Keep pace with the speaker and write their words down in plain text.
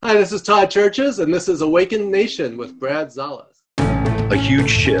Hi, this is Todd Churches, and this is Awakened Nation with Brad Zalas. A huge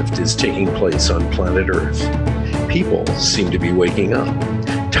shift is taking place on planet Earth. People seem to be waking up.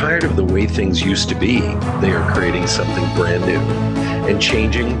 Tired of the way things used to be, they are creating something brand new and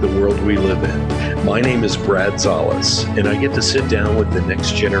changing the world we live in. My name is Brad Zalas, and I get to sit down with the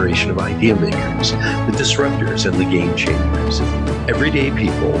next generation of idea makers, the disruptors, and the game changers. Everyday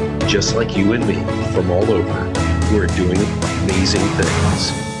people, just like you and me, from all over, who are doing amazing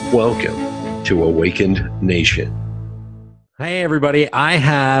things. Welcome to Awakened Nation. Hey, everybody. I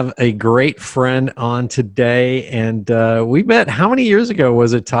have a great friend on today, and we met, how many years ago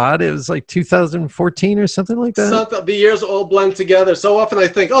was it, Todd? It was like 2014 or something like that? The years all blend together. So often I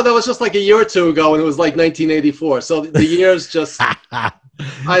think, oh, that was just like a year or two ago, and it was like 1984. So the years just, I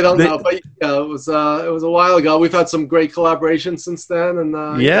don't know. But yeah, it was a while ago. We've had some great collaborations since then.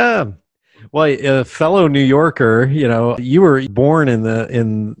 And yeah. Well, a fellow New Yorker, you know, you were born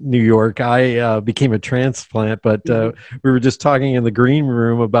in New York. I became a transplant, but we were just talking in the green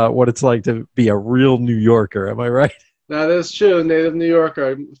room about what it's like to be a real New Yorker. Am I right? That is true. Native New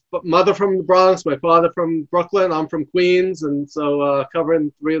Yorker. Mother from the Bronx, my father from Brooklyn. I'm from Queens, and so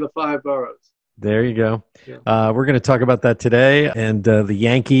covering 3 of the 5 boroughs. There you go. Yeah. We're going to talk about that today, and the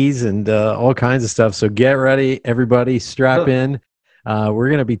Yankees and all kinds of stuff. So get ready, everybody. Strap in. We're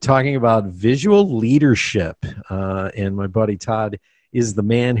going to be talking about visual leadership, and my buddy Todd is the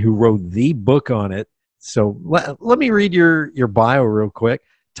man who wrote the book on it. So let me read your bio real quick.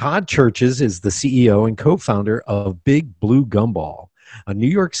 Todd Churches is the CEO and co-founder of Big Blue Gumball, a New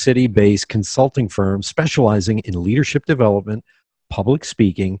York City-based consulting firm specializing in leadership development, public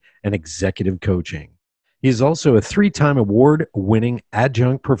speaking, and executive coaching. He is also a 3-time award-winning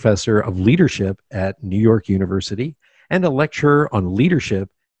adjunct professor of leadership at New York University and a lecturer on leadership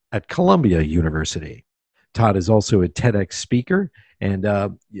at Columbia University. Todd is also a TEDx speaker, and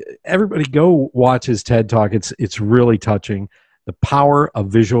everybody go watch his TED Talk. It's really touching. The Power of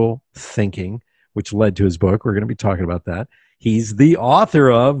Visual Thinking, which led to his book. We're going to be talking about that. He's the author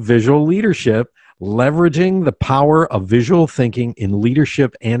of Visual Leadership, Leveraging the Power of Visual Thinking in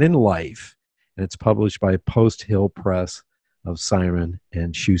Leadership and in Life. And it's published by Post Hill Press of Simon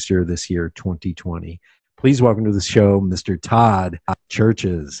 & Schuster this year, 2020. Please welcome to the show, Mr. Todd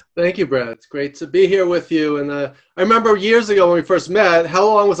Churches. Thank you, Brad. It's great to be here with you. And I remember years ago when we first met, how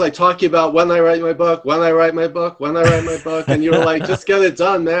long was I talking about when I write my book, when I write my book, when I write my book? And you were like, just get it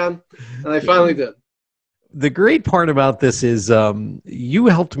done, man. And I finally did. The great part about this is you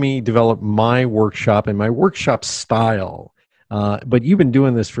helped me develop my workshop and my workshop style. But you've been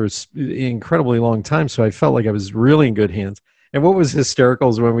doing this for an incredibly long time, so I felt like I was really in good hands. And what was hysterical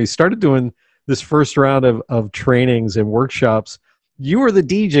is when we started doing this first round of trainings and workshops, you were the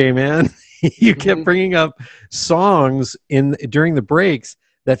DJ, man. You kept bringing up songs during the breaks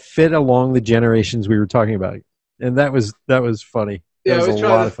that fit along the generations we were talking about. And that was funny. Yeah, I was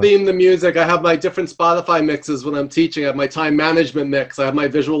trying to theme the music. I have my different Spotify mixes when I'm teaching. I have my time management mix. I have my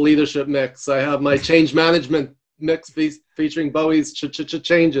visual leadership mix. I have my change management mix featuring Bowie's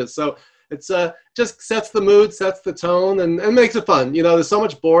changes. So it's just sets the mood, sets the tone, and makes it fun. You know, there's so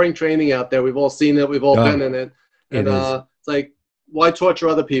much boring training out there. We've all seen it. We've all been in it. And it's like, why torture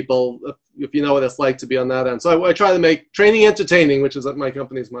other people if you know what it's like to be on that end? So I try to make training entertaining, which is my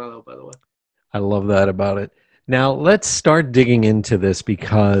company's motto, by the way. I love that about it. Now, let's start digging into this,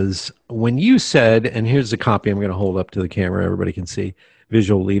 because when you said, and here's a copy I'm going to hold up to the camera, everybody can see,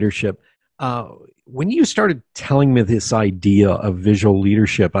 visual leadership. When you started telling me this idea of visual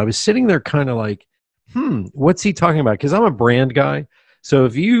leadership, I was sitting there kind of like, what's he talking about? Because I'm a brand guy. So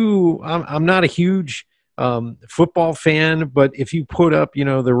I'm not a huge football fan, but if you put up,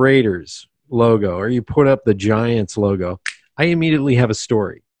 the Raiders logo or you put up the Giants logo, I immediately have a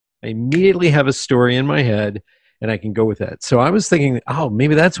story. I immediately have a story in my head, and I can go with that. So I was thinking,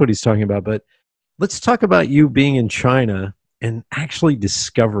 maybe that's what he's talking about. But let's talk about you being in China and actually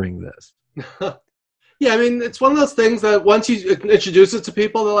discovering this. Yeah, I mean, it's one of those things that once you introduce it to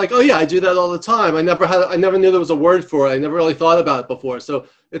people, they're like, oh yeah, I do that all the time. I never knew there was a word for it. I never really thought about it before. So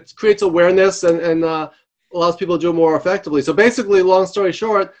it creates awareness and allows people to do it more effectively. So basically, long story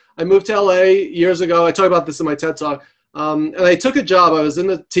short, I moved to LA years ago. I talk about this in my TED Talk. And I took a job. I was in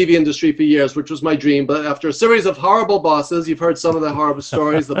the TV industry for years, which was my dream. But after a series of horrible bosses, you've heard some of the horrible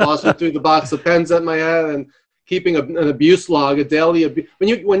stories. The boss who threw the box of pens at my head and keeping an abuse log, a daily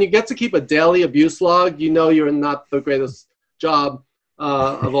when you get to keep a daily abuse log, you know you're not the greatest job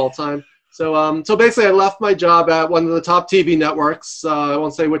of all time. So basically, I left my job at one of the top TV networks. I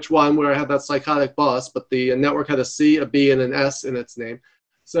won't say which one, where I had that psychotic boss, but the network had a C, a B, and an S in its name.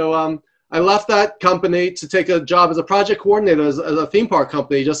 So I left that company to take a job as a project coordinator as a theme park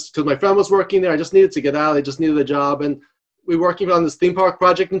company, just because my friend was working there. I just needed to get out. I just needed a job. And we were working on this theme park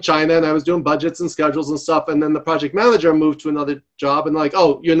project in China, and I was doing budgets and schedules and stuff. And then the project manager moved to another job, and like,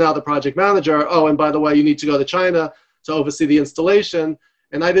 oh, you're now the project manager. Oh, and by the way, you need to go to China to oversee the installation.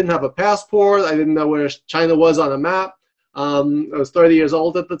 And I didn't have a passport. I didn't know where China was on a map. I was 30 years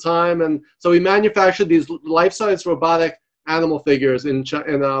old at the time. And so we manufactured these life-size robotic animal figures in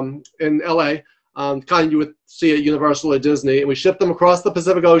LA, kind you would see at Universal or Disney, and we shipped them across the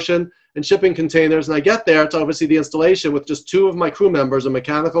Pacific Ocean in shipping containers. And I get there to oversee the installation with just 2 of my crew members, a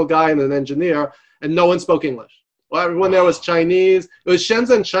mechanical guy and an engineer, and no one spoke English. Well, everyone there was Chinese. It was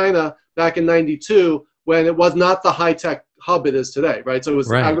Shenzhen, China, back in '92, when it was not the high-tech hub it is today, right? So it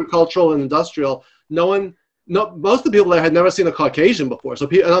was agricultural and industrial. Most of the people there had never seen a Caucasian before. So,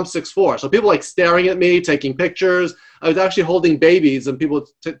 and I'm 6'4", so people like staring at me, taking pictures. I was actually holding babies and people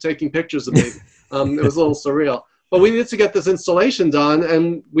taking pictures of me. It was a little surreal. But we needed to get this installation done,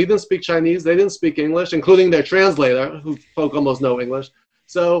 and we didn't speak Chinese. They didn't speak English, including their translator, who spoke almost no English.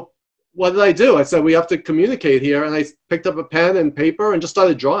 So what did I do? I said, we have to communicate here. And I picked up a pen and paper and just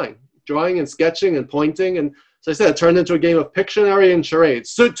started drawing and sketching and pointing. And so I said, it turned into a game of Pictionary and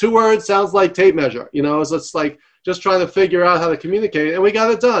charades. So 2 words sounds like tape measure, so it's like just trying to figure out how to communicate, and we got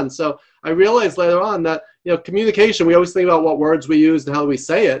it done. So I realized later on that, communication, we always think about what words we use and how we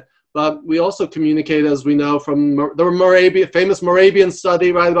say it, but we also communicate, as we know from the famous Morabian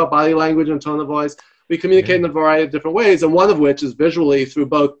study, right, about body language and tone of voice. We communicate in a variety of different ways, and one of which is visually through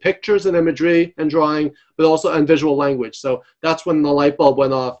both pictures and imagery and drawing, but also in visual language. So that's when the light bulb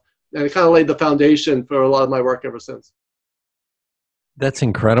went off. And it kind of laid the foundation for a lot of my work ever since. That's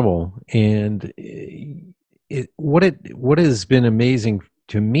incredible. And what has been amazing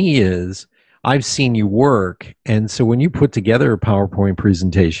to me is I've seen you work. And so when you put together a PowerPoint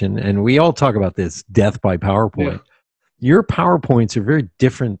presentation, and we all talk about this, death by PowerPoint, your PowerPoints are very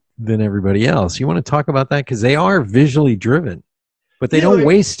different than everybody else. You want to talk about that? Because they are visually driven, but they don't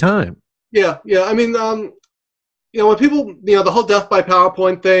waste time. Yeah. I mean, when people, the whole death by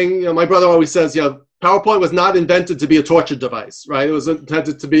PowerPoint thing, my brother always says, PowerPoint was not invented to be a torture device, right? It was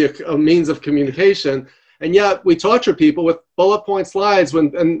intended to be a means of communication. And yet we torture people with bullet point slides.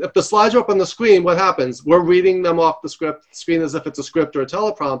 And if the slides are up on the screen, what happens? We're reading them off the screen as if it's a script or a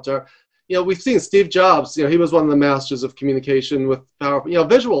teleprompter. We've seen Steve Jobs, he was one of the masters of communication with PowerPoint,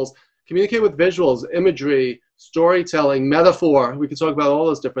 visuals, communicate with visuals, imagery, storytelling, metaphor. We can talk about all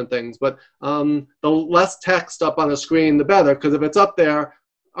those different things, but the less text up on the screen, the better, because if it's up there,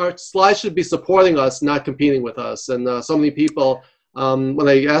 our slides should be supporting us, not competing with us. And so many people, when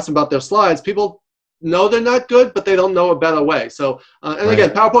they ask them about their slides, people know they're not good, but they don't know a better way. So, again,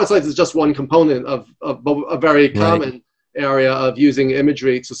 PowerPoint slides is just one component of a very common area of using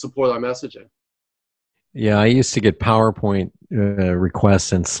imagery to support our messaging. Yeah, I used to get PowerPoint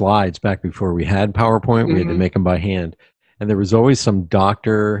requests and slides back before we had PowerPoint. We had to make them by hand. And there was always some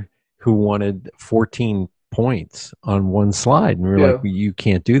doctor who wanted 14 points on one slide. And we were like, well, you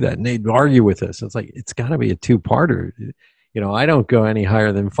can't do that. And they'd argue with us. It's like, it's got to be a 2-parter. I don't go any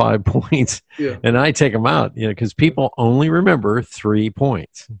higher than 5 points. And I take them out, because people only remember 3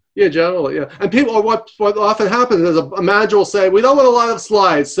 points. Yeah, generally, And people, what often happens is a manager will say, we don't want a lot of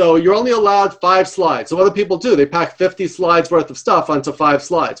slides, so you're only allowed 5 slides. So what do people do? They pack 50 slides worth of stuff onto 5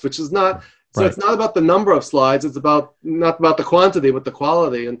 slides, which is not, so it's not about the number of slides, it's not about the quantity, but the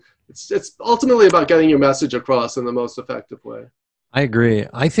quality. And it's ultimately about getting your message across in the most effective way. I agree.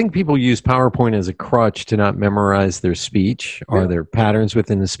 I think people use PowerPoint as a crutch to not memorize their speech or their patterns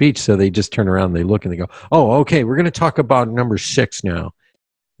within the speech. So they just turn around, they look and they go, oh, okay, we're going to talk about number 6 now.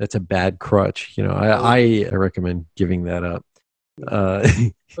 That's a bad crutch. I recommend giving that up.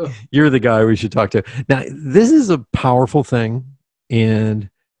 You're the guy we should talk to. Now, this is a powerful thing, and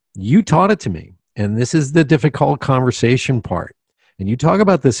you taught it to me. And this is the difficult conversation part. And you talk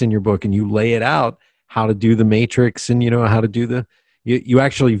about this in your book, and you lay it out, how to do the matrix and, how to do the, you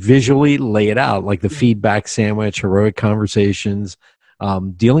actually visually lay it out, like the feedback sandwich, heroic conversations,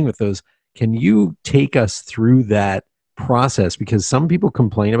 dealing with those. Can you take us through that process? Because some people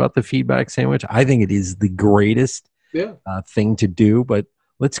complain about the feedback sandwich. I think it is the greatest thing to do, but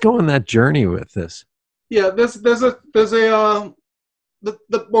let's go on that journey with this. Yeah, when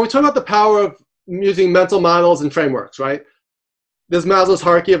we talk about the power of using mental models and frameworks, right? There's Maslow's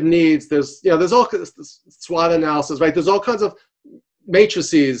hierarchy of needs. There's all SWOT analysis, right? There's all kinds of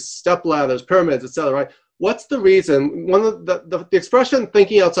matrices, step ladders, pyramids, etc. Right? What's the reason? One of the expression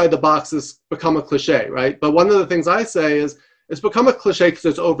 "thinking outside the box" has become a cliche, right? But one of the things I say is it's become a cliche because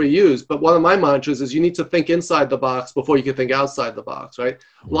it's overused, but one of my mantras is you need to think inside the box before you can think outside the box, right?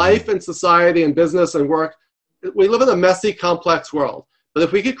 Life and society and business and work, we live in a messy, complex world. But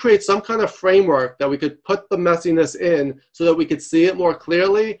if we could create some kind of framework that we could put the messiness in so that we could see it more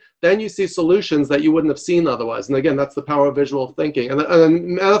clearly, then you see solutions that you wouldn't have seen otherwise. And again, that's the power of visual thinking. And a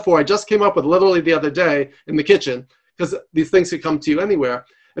metaphor I just came up with literally the other day in the kitchen, because these things could come to you anywhere.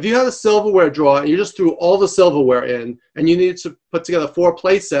 If you had a silverware drawer and you just threw all the silverware in and you needed to put together 4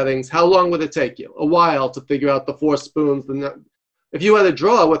 plate settings, how long would it take you? A while to figure out the 4 spoons. If you had a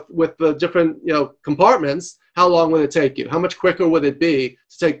drawer with the different compartments, how long would it take you? How much quicker would it be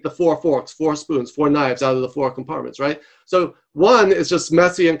to take the 4 forks, 4 spoons, 4 knives out of the 4 compartments, right? So one is just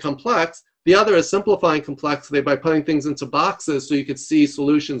messy and complex. The other is simplifying complexity by putting things into boxes so you could see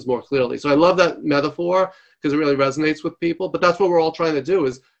solutions more clearly. So I love that metaphor because it really resonates with people. But that's what we're all trying to do,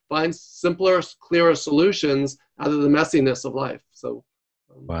 is find simpler, clearer solutions out of the messiness of life. So,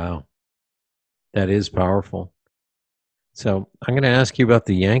 wow, that is powerful. So I'm going to ask you about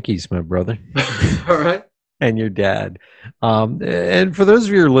the Yankees, my brother. All right. And your dad. And for those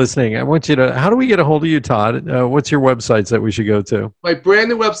of you who are listening, I want you to, how do we get a hold of you, Todd? What's your websites that we should go to? My brand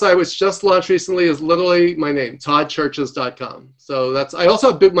new website, which just launched recently, is literally my name, toddchurches.com. So I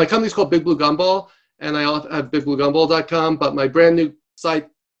also have my company's called Big Blue Gumball, and I also have bigbluegumball.com, but my brand new site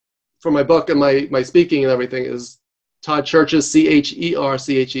for my book and my speaking and everything is toddchurches,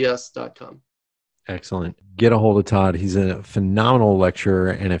 CHERCHES.com. Excellent. Get a hold of Todd. He's a phenomenal lecturer.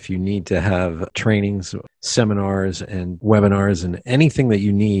 And if you need to have trainings, seminars, and webinars, and anything that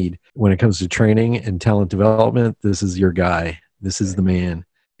you need when it comes to training and talent development, this is your guy. This is the man.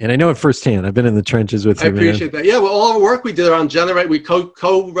 And I know it firsthand. I've been in the trenches with you. I appreciate that. Yeah, well, all our work we did around Generate, we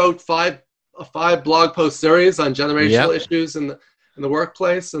co-wrote five blog post series on generational issues in the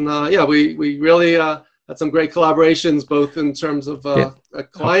workplace. And we really had some great collaborations, both in terms of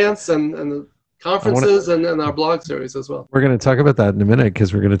clients and conferences and our blog series as well. We're going to talk about that in a minute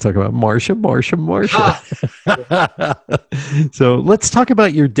because we're going to talk about Marsha. So let's talk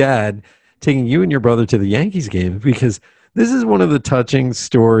about your dad taking you and your brother to the Yankees game, because this is one of the touching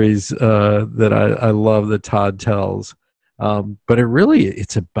stories that I love that Todd tells. But it really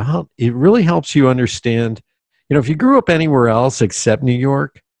helps you understand, if you grew up anywhere else except New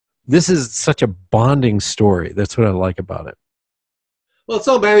York, this is such a bonding story. That's what I like about it. Well,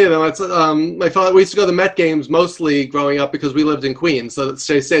 so many of them. It's my father. We used to go to the Met games mostly growing up because we lived in Queens, so the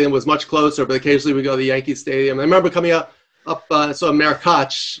Shea Stadium was much closer. But occasionally we go to the Yankee Stadium. I remember coming up so Mayor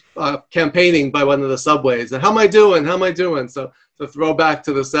Koch campaigning by one of the subways. And how am I doing? So to throw back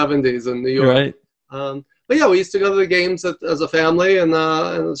to the '70s in New York. Right. But yeah, we used to go to the games as a family, and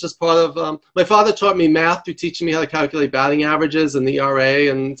it was just part of. My father taught me math through teaching me how to calculate batting averages and the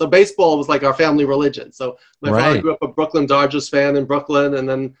ERA, and so baseball was like our family religion. So my father grew up a Brooklyn Dodgers fan in Brooklyn, and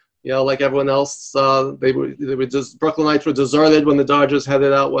then like everyone else, Brooklynites were deserted when the Dodgers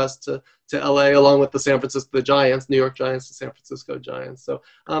headed out west to LA, along with the Giants, New York Giants, the San Francisco Giants. So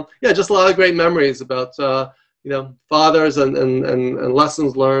just a lot of great memories about fathers and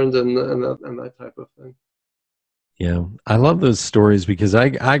lessons learned and that type of thing. Yeah, I love those stories because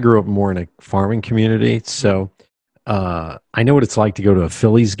I grew up more in a farming community, so I know what it's like to go to a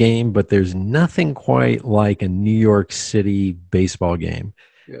Phillies game, but there's nothing quite like a New York City baseball game.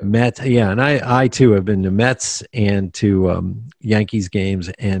 Mets, and I too have been to Mets and to Yankees games,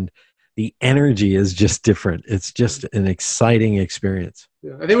 and the energy is just different. It's just an exciting experience.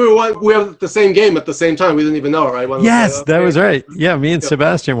 Yeah, I think we have the same game at the same time. We didn't even know it, right? Yes, that was right. Yeah, me and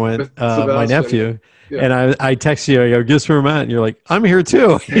Sebastian went, my nephew. Yeah. And I text you, I go, guess where I'm at? And you're like, I'm here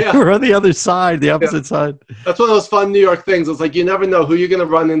too. Yeah. We're on the other side, the opposite side. That's one of those fun New York things. It's like you never know who you're going to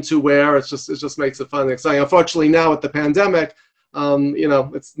run into where. It just makes it fun and exciting. Unfortunately, now with the pandemic,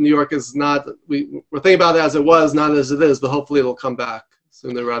 it's New York is not. We're thinking about it as it was, not as it is. But hopefully, it'll come back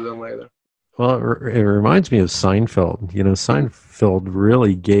sooner rather than later. Well, it reminds me of Seinfeld. Seinfeld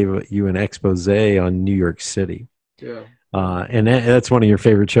really gave you an expose on New York City. Yeah. And that's one of your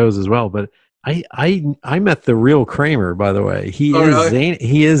favorite shows as well. But I met the real Kramer, by the way. He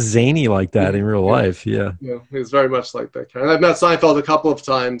is zany like that in real life. Yeah. Yeah, he's very much like that. And I've met Seinfeld a couple of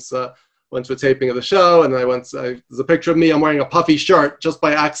times. Went to a taping of the show, and there's a picture of me. I'm wearing a puffy shirt just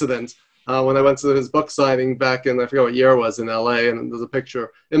by accident when I went to his book signing back in, I forget what year it was, in LA, and there's a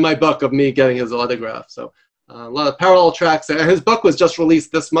picture in my book of me getting his autograph. So a lot of parallel tracks there. And his book was just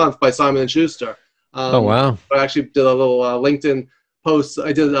released this month by Simon & Schuster. Oh, wow. I actually did a little LinkedIn post.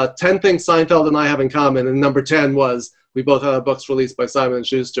 I did 10 things Seinfeld and I have in common, and number 10 was we both had our books released by Simon &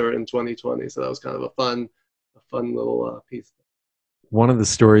 Schuster in 2020. So that was kind of a fun little piece. One of the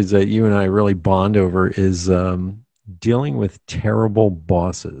stories that you and I really bond over is dealing with terrible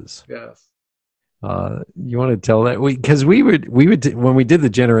bosses. Yes. You want to tell that? Because we would when we did the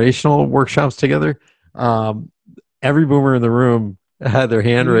generational workshops together, every boomer in the room had their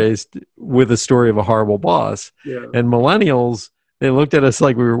hand raised with a story of a horrible boss. Yeah. And millennials, they looked at us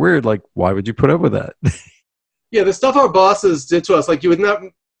like we were weird. Like, why would you put up with that? Yeah, the stuff our bosses did to us, like you would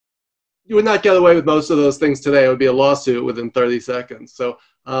not get away with most of those things today. It would be a lawsuit within 30 seconds. So,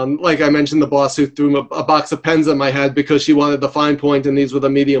 like I mentioned, the boss who threw a box of pens at my head because she wanted the fine point and these were the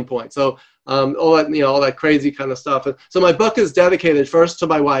medium point. So, all that crazy kind of stuff. And so my book is dedicated first to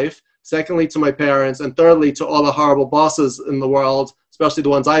my wife, secondly to my parents, and thirdly to all the horrible bosses in the world, especially the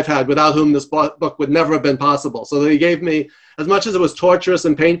ones I've had, without whom this book would never have been possible. So they gave me, as much as it was torturous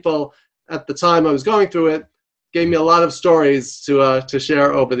and painful at the time I was going through it, gave me a lot of stories to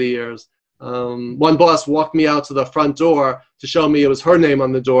share over the years. One boss walked me out to the front door to show me it was her name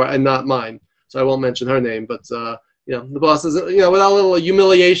on the door and not mine. So I won't mention her name, but the boss is, without a little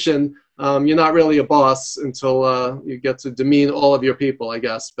humiliation, you're not really a boss until you get to demean all of your people, I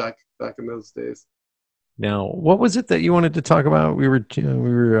guess, back in those days. Now, what was it that you wanted to talk about? We went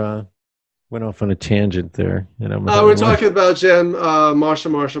off on a tangent there. We're talking about Jen,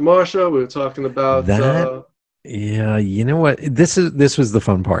 Marsha. We were talking about that. Yeah, you know what? This was the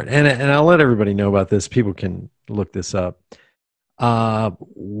fun part, and I'll let everybody know about this. People can look this up.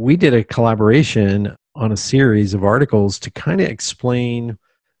 We did a collaboration on a series of articles to kind of explain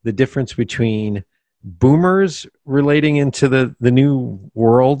the difference between boomers relating into the new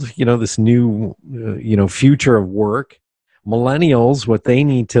world, this new future of work, millennials, what they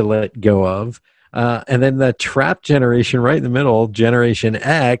need to let go of, and then the trap generation right in the middle, Generation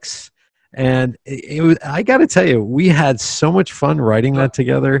X. And I got to tell you, we had so much fun writing that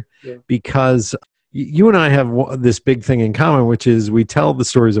together because you and I have this big thing in common, which is we tell the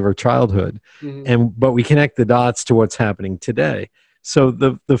stories of our childhood, but we connect the dots to what's happening today. So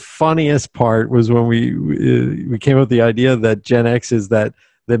the funniest part was when we came up with the idea that Gen X is the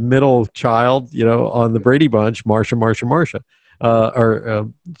middle child, on the Brady Bunch, Marsha.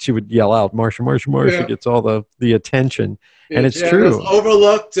 She would yell out, Marsha gets all the attention. And it's true.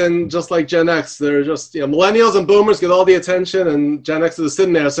 Overlooked, and just like Gen X, they're just millennials and boomers get all the attention, and Gen X is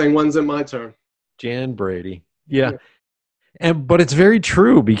sitting there saying, "When's it my turn?" Jan Brady, yeah. But it's very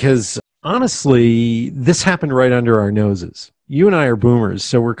true because honestly, this happened right under our noses. You and I are boomers,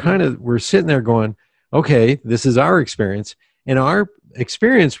 so we're sitting there going, "Okay, this is our experience," and our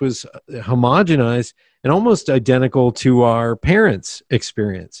experience was homogenized and almost identical to our parents'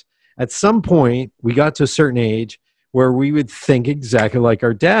 experience. At some point, we got to a certain age where we would think exactly like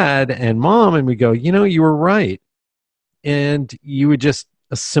our dad and mom, and we go, you were right. And you would just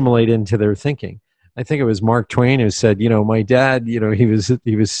assimilate into their thinking. I think it was Mark Twain who said, my dad, he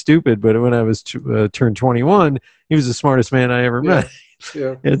was stupid, but when I was turned 21, he was the smartest man I ever met.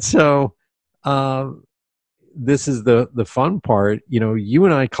 Yeah. And so this is the fun part. You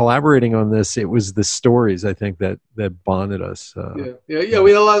and I collaborating on this, it was the stories, I think, that bonded us. We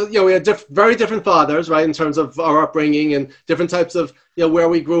had very different fathers, right, in terms of our upbringing, and different types of where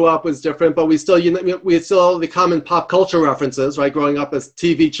we grew up was different, but we still had the common pop culture references, right, growing up as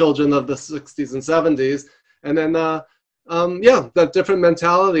TV children of the 60s and 70s, and then that different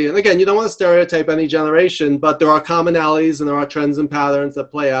mentality. And again, you don't want to stereotype any generation, but there are commonalities and there are trends and patterns that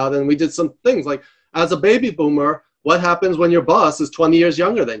play out. And we did some things like, as a baby boomer, what happens when your boss is 20 years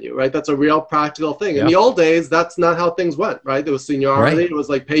younger than you, right? That's a real practical thing. In the old days, that's not how things went, right? There was seniority. Right. It was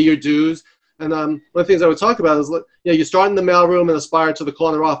like pay your dues. And one of the things I would talk about is, you start in the mailroom and aspire to the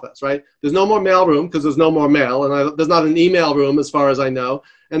corner office, right? There's no more mailroom because there's no more mail, and there's not an email room as far as I know.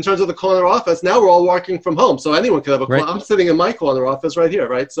 And in terms of the corner office, now we're all working from home, so anyone could have a. I'm sitting in my corner office right here,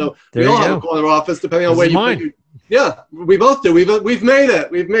 right? So we all have a corner office depending on where you put your. Yeah, we both do. We've made it.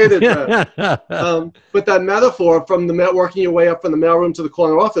 We've made it. But that metaphor from working your way up from the mailroom to the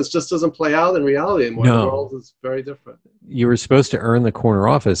corner office just doesn't play out in reality anymore. No. The world is very different. You were supposed to earn the corner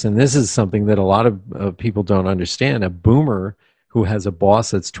office, and this is something that a lot of people don't understand. A boomer who has a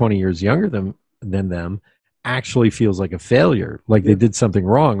boss that's 20 years younger than them actually feels like a failure, like they did something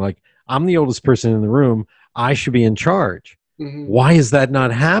wrong. Like, I'm the oldest person in the room. I should be in charge. Why is that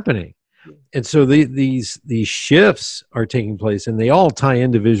not happening? And so these shifts are taking place, and they all tie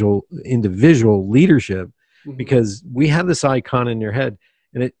individual leadership, because we have this icon in your head,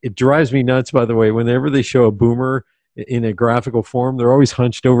 and it drives me nuts, by the way. Whenever they show a boomer in a graphical form, they're always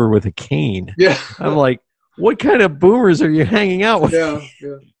hunched over with a cane. Yeah. I'm like, what kind of boomers are you hanging out with? Yeah.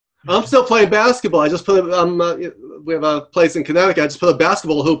 I'm still playing basketball. I just put we have a place in Connecticut. I just put a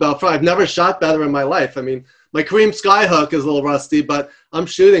basketball hoop out front. I've never shot better in my life. I mean, my Kareem Skyhook is a little rusty, but I'm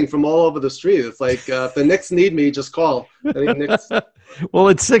shooting from all over the street. It's like if the Knicks need me, just call. I think Knicks. Well,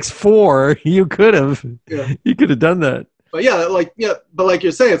 at 6'4", you could have done that. But but like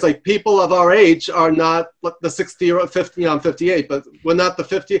you're saying, it's like people of our age are not the 60 or 50. I'm 58, but we're not the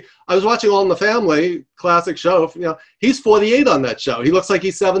 50. I was watching All in the Family, classic show. He's 48 on that show. He looks like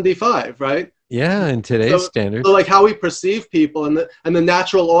he's 75, right? Yeah, in today's standards. So like how we perceive people and the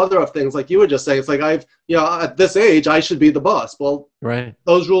natural order of things, like you were just saying, it's like at this age I should be the boss. Well, right.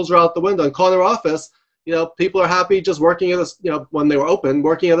 Those rules are out the window. In corner office, people are happy just working at when they were open,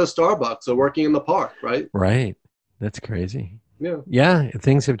 working at a Starbucks or working in the park, right? Right. That's crazy. Yeah. Yeah,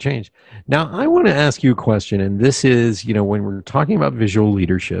 things have changed. Now, I want to ask you a question, and this is, when we're talking about visual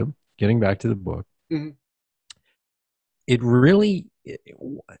leadership, getting back to the book, it really,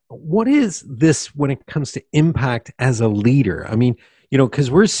 what is this when it comes to impact as a leader? I mean, because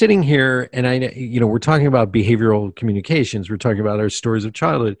we're sitting here and we're talking about behavioral communications, we're talking about our stories of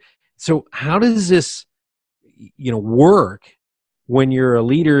childhood. So how does this, work when you're a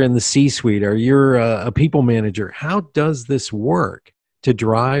leader in the C-suite or you're a people manager? How does this work to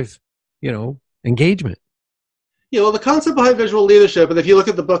drive, engagement? Well, the concept behind visual leadership, and if you look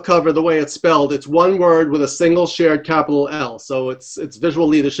at the book cover, the way it's spelled, it's one word with a single shared capital L. So it's visual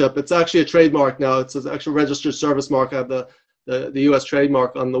leadership. It's actually a trademark now. It's an actual registered service mark. I have the U.S.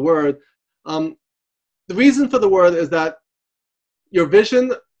 trademark on the word. The reason for the word is that your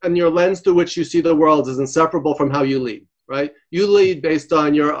vision and your lens through which you see the world is inseparable from how you lead. Right? You lead based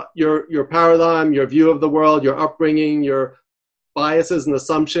on your paradigm, your view of the world, your upbringing, your biases and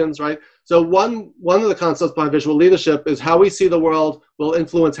assumptions, right? So one of the concepts behind visual leadership is how we see the world will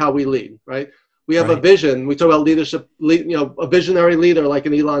influence how we lead, right? We have a vision. We talk about leadership, a visionary leader like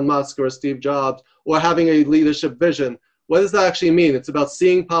an Elon Musk or a Steve Jobs, or having a leadership vision. What does that actually mean? It's about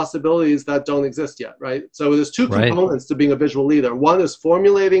seeing possibilities that don't exist yet, right? So there's two components to being a visual leader. One is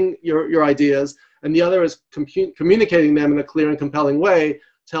formulating your ideas, and the other is communicating them in a clear and compelling way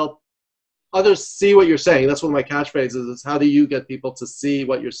to help others see what you're saying. That's one of my catchphrases, is how do you get people to see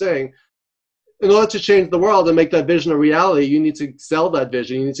what you're saying? In order to change the world and make that vision a reality, you need to sell that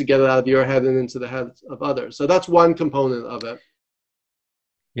vision. You need to get it out of your head and into the heads of others. So that's one component of it.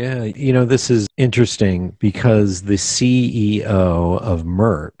 Yeah, this is interesting because the CEO of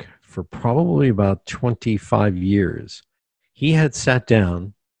Merck, for probably about 25 years, he had sat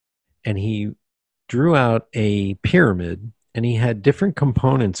down and he drew out a pyramid and he had different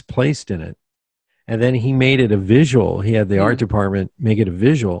components placed in it. And then he made it a visual. He had the art department make it a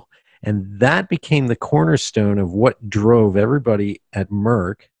visual. And that became the cornerstone of what drove everybody at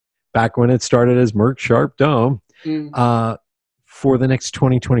Merck, back when it started as Merck Sharp Dome, for the next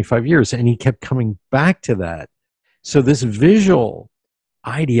 20, 25 years. And he kept coming back to that. So this visual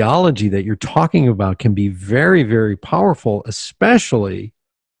ideology that you're talking about can be very, very powerful, especially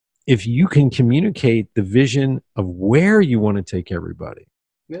if you can communicate the vision of where you want to take everybody.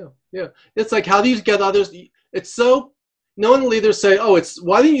 Yeah. It's like, how do you get others? It's so, no one leaders say,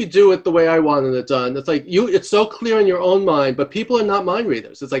 why don't you do it the way I wanted it done? It's like, it's so clear in your own mind, but people are not mind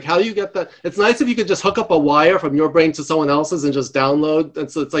readers. It's like, how do you get that? It's nice if you could just hook up a wire from your brain to someone else's and just download.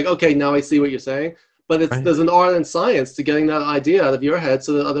 And so it's like, okay, now I see what you're saying. But there's an art and science to getting that idea out of your head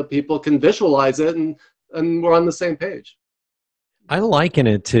so that other people can visualize it and we're on the same page. I liken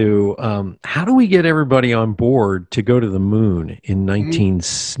it to how do we get everybody on board to go to the moon in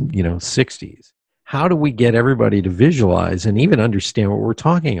 1960s? How do we get everybody to visualize and even understand what we're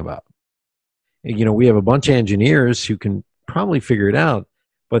talking about? We have a bunch of engineers who can probably figure it out,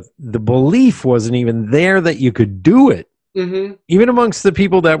 but the belief wasn't even there that you could do it. Even amongst the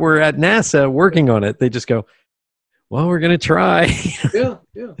people that were at NASA working on it, they just go, well, we're going to try. Yeah.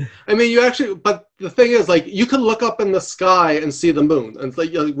 I mean, but the thing is, like, you can look up in the sky and see the moon. And it's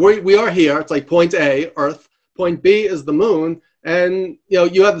like, we are here. It's like point A, Earth. Point B is the moon. And,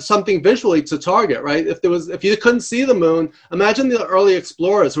 you have something visually to target, right? If you couldn't see the moon, imagine the early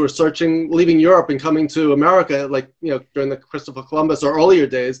explorers who were leaving Europe and coming to America, like, during the Christopher Columbus or earlier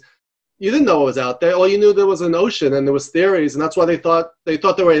days. You didn't know what was out there. All you knew there was an ocean and there was theories, and that's why they thought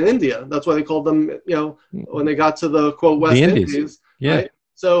they were in India. That's why they called them, when they got to the quote West Indies. Yeah. Right?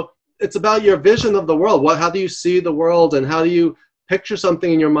 So it's about your vision of the world. How do you see the world, and how do you picture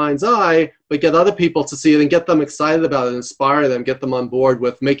something in your mind's eye, but get other people to see it and get them excited about it, inspire them, get them on board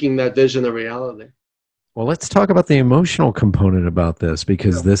with making that vision a reality. Well, let's talk about the emotional component about this,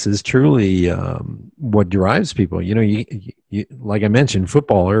 because this is truly what drives people. You like I mentioned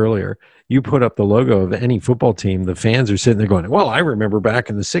football earlier, you put up the logo of any football team, the fans are sitting there going, well, I remember back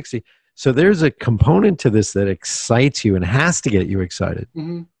in the 60s. So there's a component to this that excites you and has to get you excited.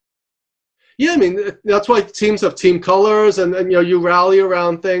 Yeah, I mean, that's why teams have team colors, and you rally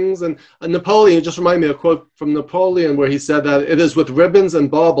around things. And Napoleon just reminded me of a quote from Napoleon where he said that it is with ribbons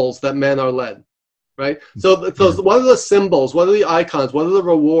and baubles that men are led, right? So what are the symbols? What are the icons? What are the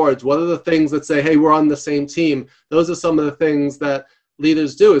rewards? What are the things that say, hey, we're on the same team? Those are some of the things that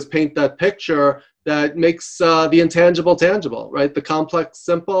leaders do, is paint that picture that makes the intangible tangible, right? The complex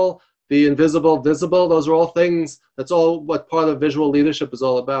simple, the invisible visible. Those are all things. That's all what part of visual leadership is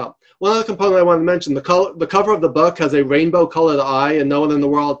all about. One other component I want to mention, the cover of the book has a rainbow colored eye, and no one in the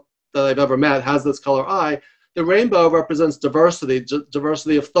world that I've ever met has this color eye. The rainbow represents diversity,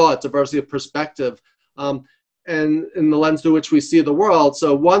 diversity of thought, diversity of perspective, and in the lens through which we see the world.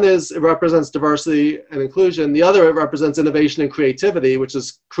 So one is, it represents diversity and inclusion. The other, it represents innovation and creativity, which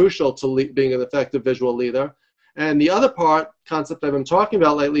is crucial to being an effective visual leader. And the other concept I've been talking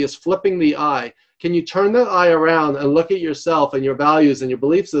about lately, is flipping the eye. Can you turn that eye around and look at yourself and your values and your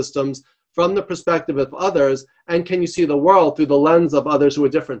belief systems from the perspective of others? And can you see the world through the lens of others who are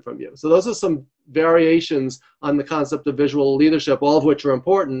different from you? So those are some variations on the concept of visual leadership, all of which are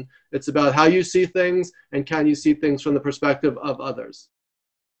important. It's about how you see things, and can you see things from the perspective of others?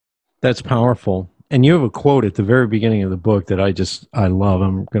 That's powerful. And you have a quote at the very beginning of the book that I love.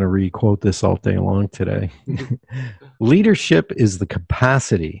 I'm going to re-quote this all day long today. Leadership is the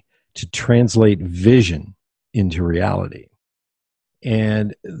capacity to translate vision into reality.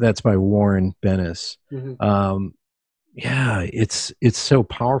 And that's by Warren Bennis. Mm-hmm. Yeah, it's so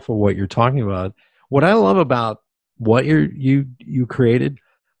powerful what you're talking about. What I love about what you created,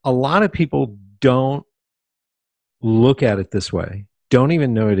 a lot of people don't look at it this way, don't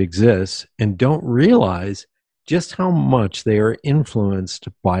even know it exists, and don't realize just how much they are influenced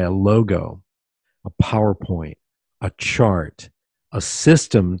by a logo, a PowerPoint, a chart, a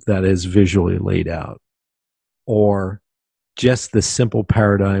system that is visually laid out, or just the simple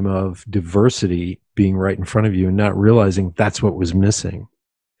paradigm of diversity being right in front of you and not realizing that's what was missing.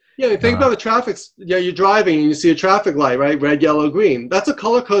 Yeah, think about the traffic. Yeah, you're driving and you see a traffic light, right? Red, yellow, green. That's a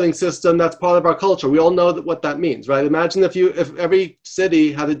color coding system. That's part of our culture. We all know what that means, right? Imagine if every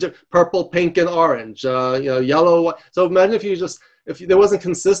city had a purple, pink, and orange, yellow. White. So imagine if there wasn't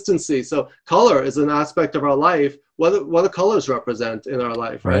consistency. So color is an aspect of our life. What do colors represent in our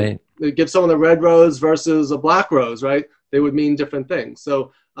life, right? Give someone a red rose versus a black rose, right? They would mean different things.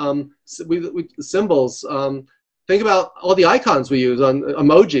 So symbols. Think about all the icons we use on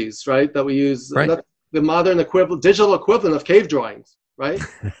emojis, right? That we use, right. The modern digital equivalent of cave drawings, right?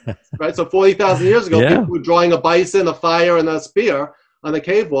 Right. So 40,000 years ago, people were drawing a bison, a fire, and a spear on a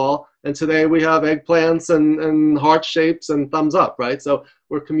cave wall, and today we have eggplants and heart shapes and thumbs up, right? So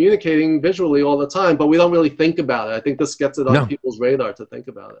we're communicating visually all the time, but we don't really think about it. I think this gets it on people's radar to think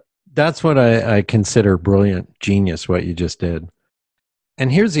about it. That's what I consider brilliant genius, what you just did.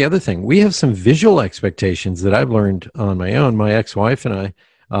 And here's the other thing. We have some visual expectations that I've learned on my own. My ex-wife and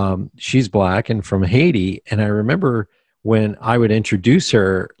I, she's black and from Haiti. And I remember when I would introduce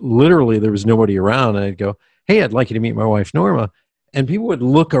her, literally there was nobody around. And I'd go, hey, I'd like you to meet my wife, Norma. And people would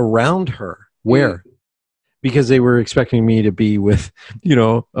look around her. Where? Because they were expecting me to be with,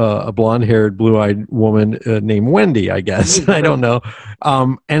 a blonde-haired, blue-eyed woman named Wendy, I guess. I don't know.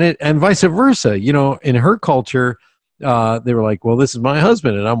 And vice versa. In her culture, they were like, well, this is my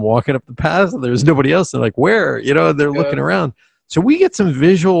husband, and I'm walking up the path, and there's nobody else. They're like, where? They're looking around. So we get some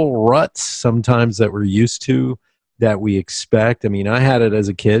visual ruts sometimes that we're used to, that we expect. I mean, I had it as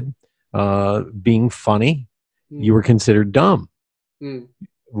a kid, being funny. You were considered dumb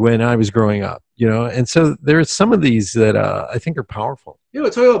when I was growing up, and so there's some of these that I think are powerful. We're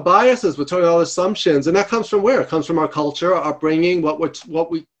talking about biases, we're talking about assumptions, and that comes from where? It comes from our culture, our upbringing,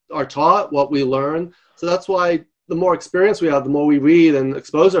 what we are taught, what we learn. So that's why the more experience we have, the more we read and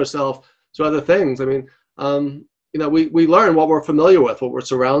expose ourselves to other things. I mean, we learn what we're familiar with, what we're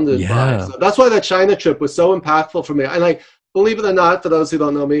surrounded by. So that's why that China trip was so impactful for me. And believe it or not, for those who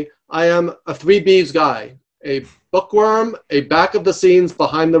don't know me, I am a 3 Bs guy, a bookworm, a back of the scenes,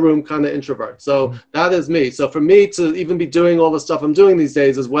 behind the room kind of introvert. So that is me. So for me to even be doing all the stuff I'm doing these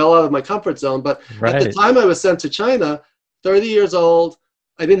days is well out of my comfort zone. But at the time I was sent to China, 30 years old,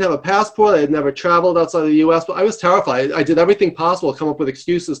 I didn't have a passport. I had never traveled outside of the U.S., but I was terrified. I did everything possible to come up with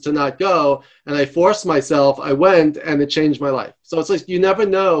excuses to not go, and I forced myself. I went, and it changed my life. So it's like you never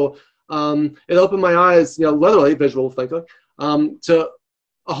know. It opened my eyes, literally, visual thinking, to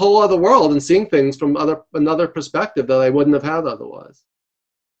a whole other world and seeing things from another perspective that I wouldn't have had otherwise.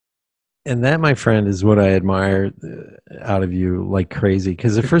 And that, my friend, is what I admire out of you like crazy.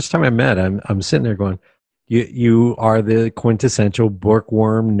 Because the first time I met, I'm sitting there going, You are the quintessential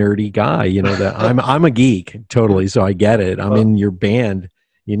bookworm nerdy guy. That I'm a geek totally, so I get it. I'm in your band,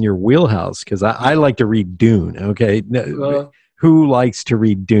 in your wheelhouse, because I like to read Dune. Okay, who likes to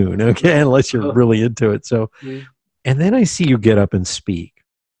read Dune? Okay, unless you're really into it. So, and then I see you get up and speak.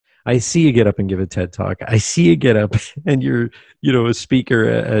 I see you get up and give a TED Talk. I see you get up and you're, a speaker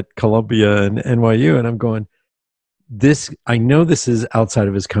at Columbia and NYU. And I'm going, I know this is outside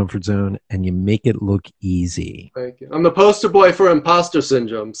of his comfort zone, and you make it look easy. Thank you. I'm the poster boy for imposter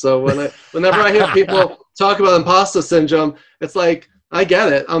syndrome. So whenever I hear people talk about imposter syndrome, it's like, I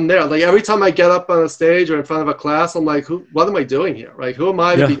get it. I'm there. Like every time I get up on a stage or in front of a class, I'm like, what am I doing here? Like, who am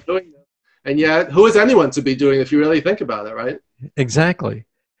I to be doing this? And yet, who is anyone to be doing it if you really think about it, right? Exactly.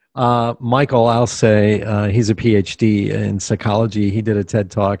 Michael, I'll say, he's a PhD in psychology. He did a TED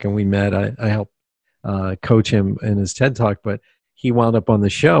Talk, and we met. I helped coach him in his TED Talk, but he wound up on the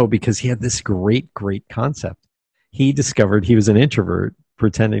show because he had this great concept. He discovered he was an introvert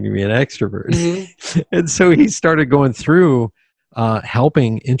pretending to be an extrovert. And so he started going through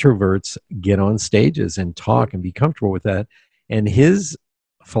helping introverts get on stages and talk and be comfortable with that. And his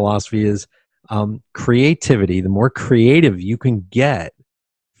philosophy is creativity. The more creative you can get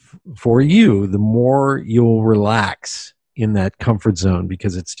for you, the more you'll relax in that comfort zone,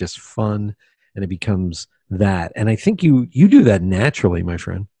 because it's just fun and it becomes that. And I think you do that naturally, my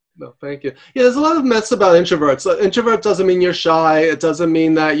friend. No, thank you. Yeah, there's a lot of myths about introverts. Introvert doesn't mean you're shy. It doesn't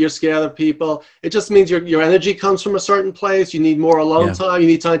mean that you're scared of people. It just means your energy comes from a certain place. You need more alone time. You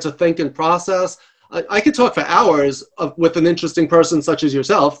need time to think and process. I could talk for hours with an interesting person such as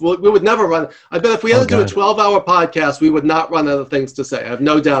yourself. We would never run. I bet if we had to do a 12-hour podcast, we would not run out of things to say. I have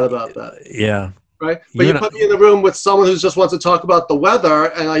no doubt about that. Yeah. Right? But you put me in a room with someone who just wants to talk about the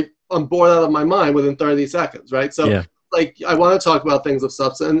weather, and I'm bored out of my mind within 30 seconds, right? So like, I want to talk about things of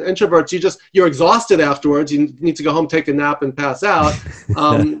substance. And introverts, you're exhausted afterwards. You need to go home, take a nap, and pass out.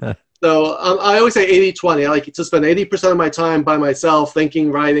 So I always say 80-20. I like to spend 80% of my time by myself,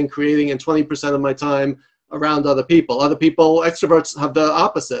 thinking, writing, creating, and 20% of my time around other people. Other people, extroverts, have the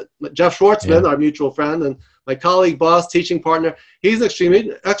opposite. Jeff Schwartzman, our mutual friend, and my colleague, boss, teaching partner, he's an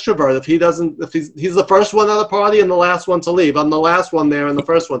extremely extrovert. If he's the first one at a party and the last one to leave. I'm the last one there and the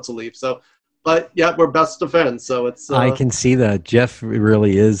first one to leave. So, but yeah, we're best of friends. So it's. I can see that. Jeff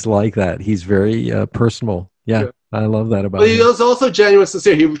really is like that. He's very personable. Yeah. I love that about him. But he was also genuine,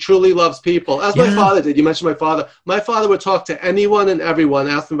 sincere. He truly loves people, as my father did. You mentioned my father. My father would talk to anyone and everyone,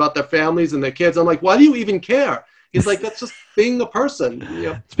 ask them about their families and their kids. I'm like, why do you even care? He's like, that's just being a person.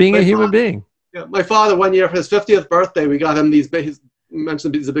 It's being a human being. Yeah, my father, one year for his 50th birthday, we got him these. He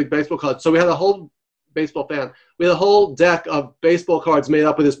mentioned he's a big baseball card, so we had a whole baseball fan. We had a whole deck of baseball cards made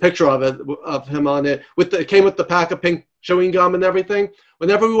up with his picture of him on it. It came with the pack of pink chewing gum and everything.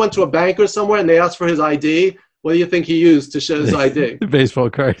 Whenever we went to a bank or somewhere and they asked for his ID. What do you think he used to show his ID? The baseball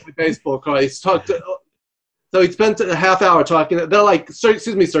card. The baseball card. So he spent a half hour talking. They're like, excuse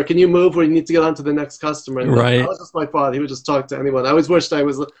me, sir, can you move? We need to get on to the next customer. And that was just my father. He would just talk to anyone. I always wished I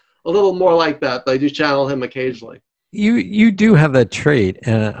was a little more like that, but I do channel him occasionally. You do have that trait.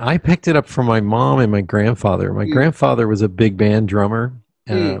 I picked it up from my mom and my grandfather. My grandfather was a big band drummer.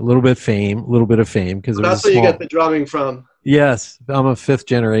 A little bit of fame. Because that's where you get the drumming from. Yes. I'm a fifth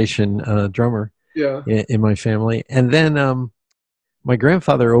generation drummer. Yeah. In my family. And then my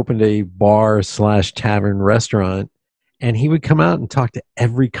grandfather opened a bar/tavern restaurant, and he would come out and talk to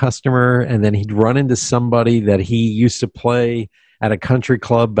every customer, and then he'd run into somebody that he used to play at a country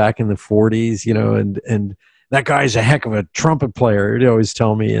club back in the 40s, and that guy's a heck of a trumpet player, he'd always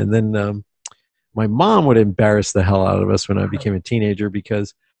tell me. And then my mom would embarrass the hell out of us when I became a teenager,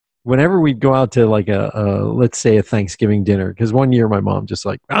 because whenever we'd go out to like let's say a Thanksgiving dinner, because one year my mom just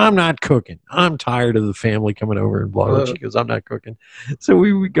like, I'm not cooking. I'm tired of the family coming over and blah, blah. She goes, I'm not cooking. So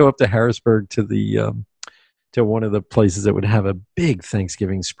we would go up to Harrisburg to one of the places that would have a big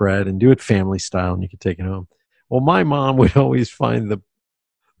Thanksgiving spread and do it family style, and you could take it home. Well, my mom would always find the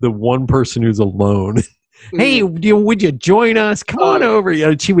one person who's alone. Hey, would you join us? Come on over.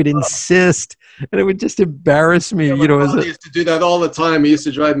 She would insist, and it would just embarrass me. My father used to do that all the time. He used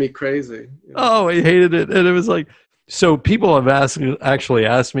to drive me crazy. Oh, I hated it, and it was like, so people have actually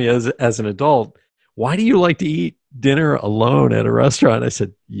asked me as an adult, why do you like to eat dinner alone at a restaurant? I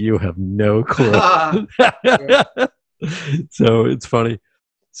said, you have no clue. So it's funny.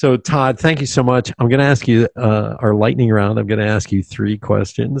 So Todd, thank you so much. I'm going to ask you our lightning round. I'm going to ask you 3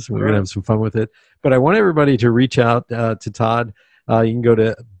 questions. We're going to have some fun with it. But I want everybody to reach out to Todd. You can go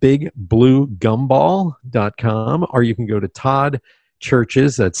to bigbluegumball.com, or you can go to Todd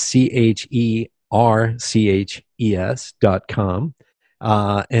Cherches, that's CHERCHES.com.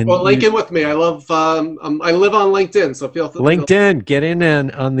 And Well, link in with me. I love. I live on LinkedIn, so feel free. LinkedIn, get in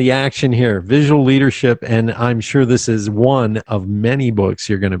on the action here. Visual leadership, and I'm sure this is one of many books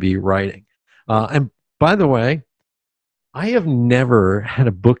you're going to be writing. And by the way, I have never had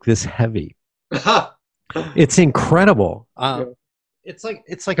a book this heavy. It's incredible. It's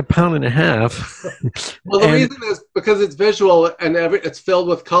like a pound and a half. Well, the reason is because it's visual and it's filled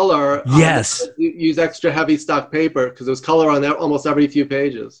with color. Yes. You use extra heavy stock paper because there's color on almost every few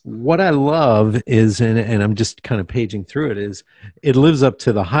pages. What I love is, and I'm just kind of paging through it, is it lives up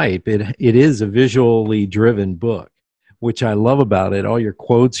to the hype. It is a visually driven book, which I love about it. All your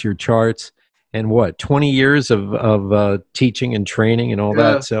quotes, your charts, and 20 years of teaching and training and all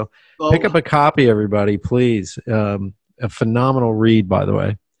that. So pick up a copy, everybody, please. A phenomenal read, by the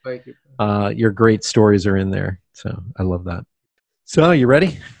way. Thank you. Your great stories are in there, so I love that. So, you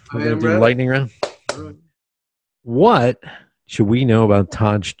ready? We're going to do lightning round. Right. What should we know about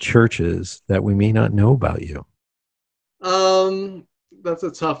Todd Churches that we may not know about you? That's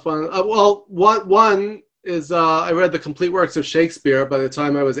a tough one. Well, one is I read the complete works of Shakespeare by the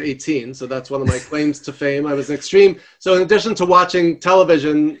time I was 18, so that's one of my claims to fame. I was extreme. So in addition to watching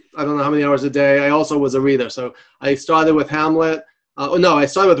television, I don't know how many hours a day, I also was a reader. So I started with Hamlet. I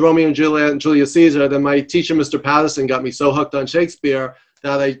started with Romeo and Juliet and Julius Caesar. Then my teacher, Mr. Patterson, got me so hooked on Shakespeare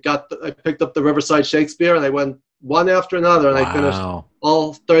that I picked up the Riverside Shakespeare, and I went one after another, and I finished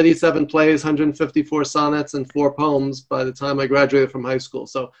all 37 plays, 154 sonnets, and 4 poems by the time I graduated from high school.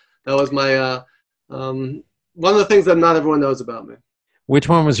 So that was my one of the things that not everyone knows about me. Which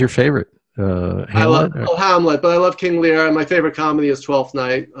one was your favorite? Hamlet? I love Hamlet, but I love King Lear, and my favorite comedy is Twelfth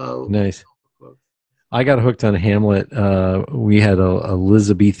Night. Nice. I got hooked on Hamlet. We had a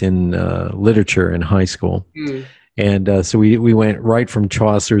Elizabethan literature in high school. And so we went right from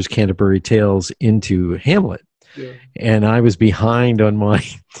Chaucer's Canterbury Tales into Hamlet. Yeah. And I was behind on my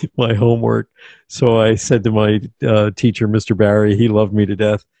homework. So I said to my teacher, Mr. Barry, he loved me to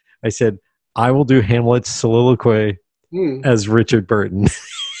death. I said, I will do Hamlet's soliloquy as Richard Burton,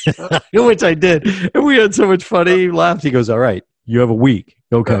 which I did. And we had so much fun. He laughed. He goes, all right, you have a week.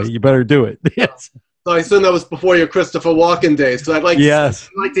 Okay, you better do it. Yes. So I assume that was before your Christopher Walken days. So I'd like to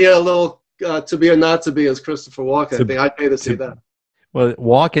hear a little To Be or Not to Be as Christopher Walken. I think I'd pay to see that. Well,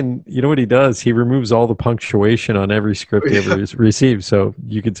 Walken, you know what he does? He removes all the punctuation on every script he ever receives. So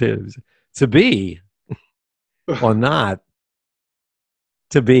you could say it to be or not.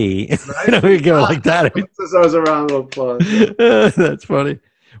 To be, we go like that. Deserves a round of applause. That's funny,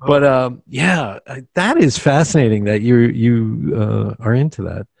 but yeah, that is fascinating that you are into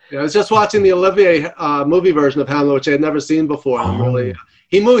that. Yeah, I was just watching the Olivier movie version of Hamlet, which I had never seen before.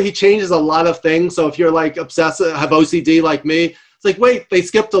 He changes a lot of things. So if you're like obsessive, have OCD like me, it's like, wait, they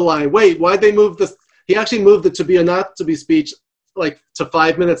skipped a line. Wait, why'd they move this? He actually moved the To Be or Not to Be speech like to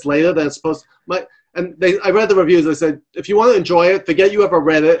 5 minutes later than it's supposed to. I read the reviews. I said, if you want to enjoy it, forget you ever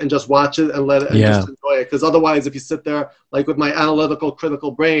read it and just watch it and let it and just enjoy it. Because otherwise, if you sit there like with my analytical, critical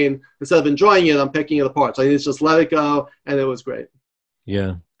brain, instead of enjoying it, I'm picking it apart. So I need to just let it go, and it was great.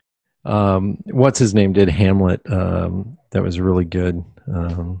 Yeah. What's his name did Hamlet? That was really good.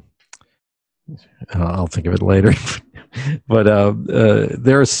 I'll think of it later. But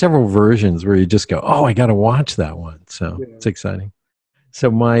there are several versions where you just go, oh, I got to watch that one. So it's exciting. So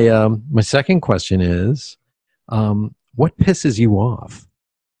my second question is, what pisses you off?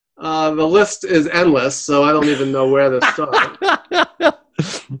 The list is endless, so I don't even know where to start.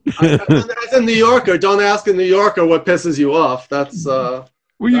 As a New Yorker, don't ask a New Yorker what pisses you off. That's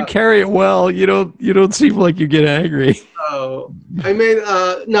well, you carry it well. You don't seem like you get angry. Oh, I mean,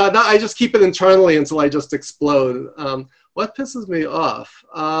 no, I just keep it internally until I just explode. What pisses me off?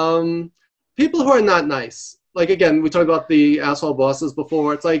 People who are not nice. Like, again, we talked about the asshole bosses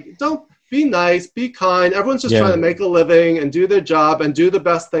before. It's like, don't be nice, be kind. Everyone's just trying to make a living and do their job and do the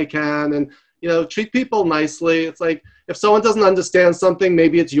best they can and, treat people nicely. It's like, if someone doesn't understand something,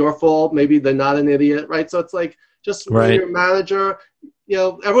 maybe it's your fault. Maybe they're not an idiot, right? So it's like, just when you're a manager,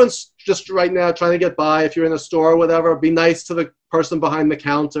 everyone's just right now trying to get by. If you're in a store or whatever, be nice to the person behind the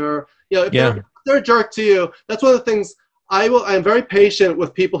counter. If they're a jerk to you, that's one of the things I'm very patient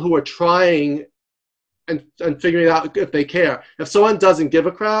with people who are trying and figuring out if they care. If someone doesn't give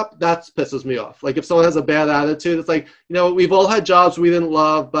a crap, that pisses me off. Like if someone has a bad attitude, it's like, we've all had jobs we didn't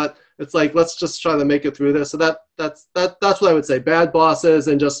love, but it's like, let's just try to make it through this. So that's what I would say. Bad bosses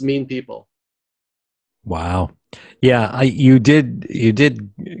and just mean people. Wow. Yeah, you did.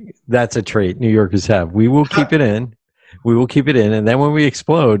 That's a trait New Yorkers have. We will keep it in. We will keep it in. And then when we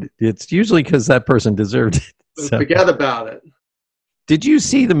explode, it's usually because that person deserved it. So. Forget about it. Did you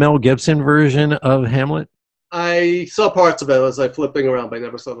see the Mel Gibson version of Hamlet? I saw parts of it as I flipping around, but I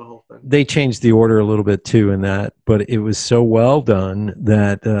never saw the whole thing. They changed the order a little bit too in that, but it was so well done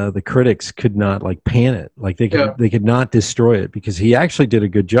that the critics could not like pan it. Like they could not destroy it, because he actually did a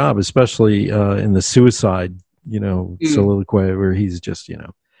good job, especially in the suicide, soliloquy where he's just,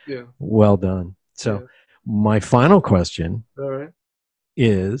 well done. So my final question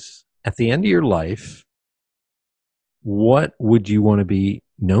is, at the end of your life, what would you want to be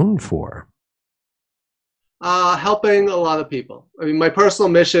known for? Helping a lot of people. I mean, my personal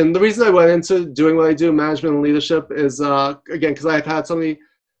mission, the reason I went into doing what I do, management and leadership, is, again, because I've had so many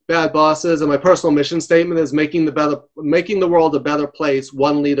bad bosses, and my personal mission statement is making the world a better place,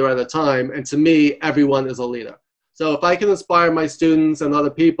 one leader at a time. And to me, everyone is a leader. So if I can inspire my students and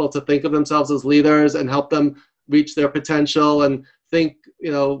other people to think of themselves as leaders and help them reach their potential and think,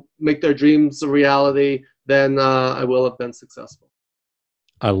 make their dreams a reality, then I will have been successful.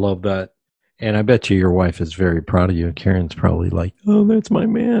 I love that. And I bet you your wife is very proud of you. Karen's probably like, oh, that's my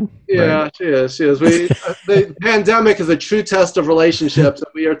man. Yeah, right? She is. The pandemic is a true test of relationships.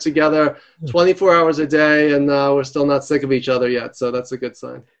 We are together 24 hours a day, and we're still not sick of each other yet. So that's a good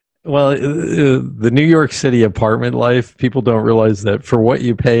sign. Well, the New York City apartment life, people don't realize that for what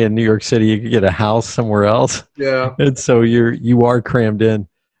you pay in New York City, you can get a house somewhere else. Yeah. And so you are crammed in.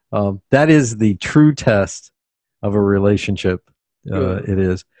 That is the true test of a relationship. It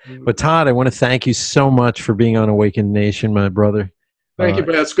is. But Todd, I want to thank you so much for being on Awakened Nation, my brother. Thank you,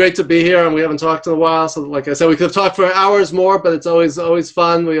 Brad. It's great to be here, and we haven't talked in a while. So like I said, we could have talked for hours more, but it's always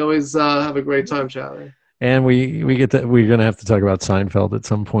fun. We always have a great time chatting. And we're going to have to talk about Seinfeld at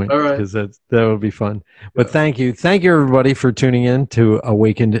some point. All right. Because that would be fun. But thank you. Thank you, everybody, for tuning in to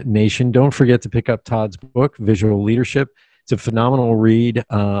Awakened Nation. Don't forget to pick up Todd's book, Visual Leadership. It's a phenomenal read.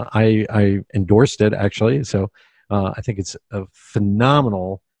 I endorsed it, actually. So I think it's a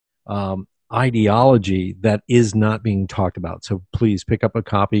phenomenal ideology that is not being talked about. So please pick up a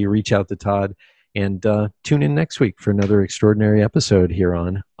copy, reach out to Todd, and tune in next week for another extraordinary episode here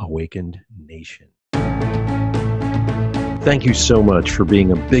on Awakened Nation. Thank you so much for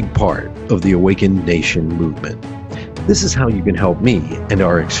being a big part of the Awakened Nation movement. This is how you can help me and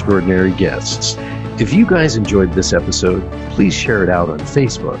our extraordinary guests. If you guys enjoyed this episode, please share it out on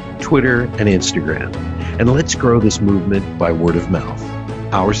Facebook, Twitter, and Instagram. And let's grow this movement by word of mouth.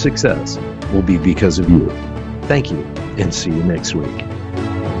 Our success will be because of you. Thank you, and see you next week.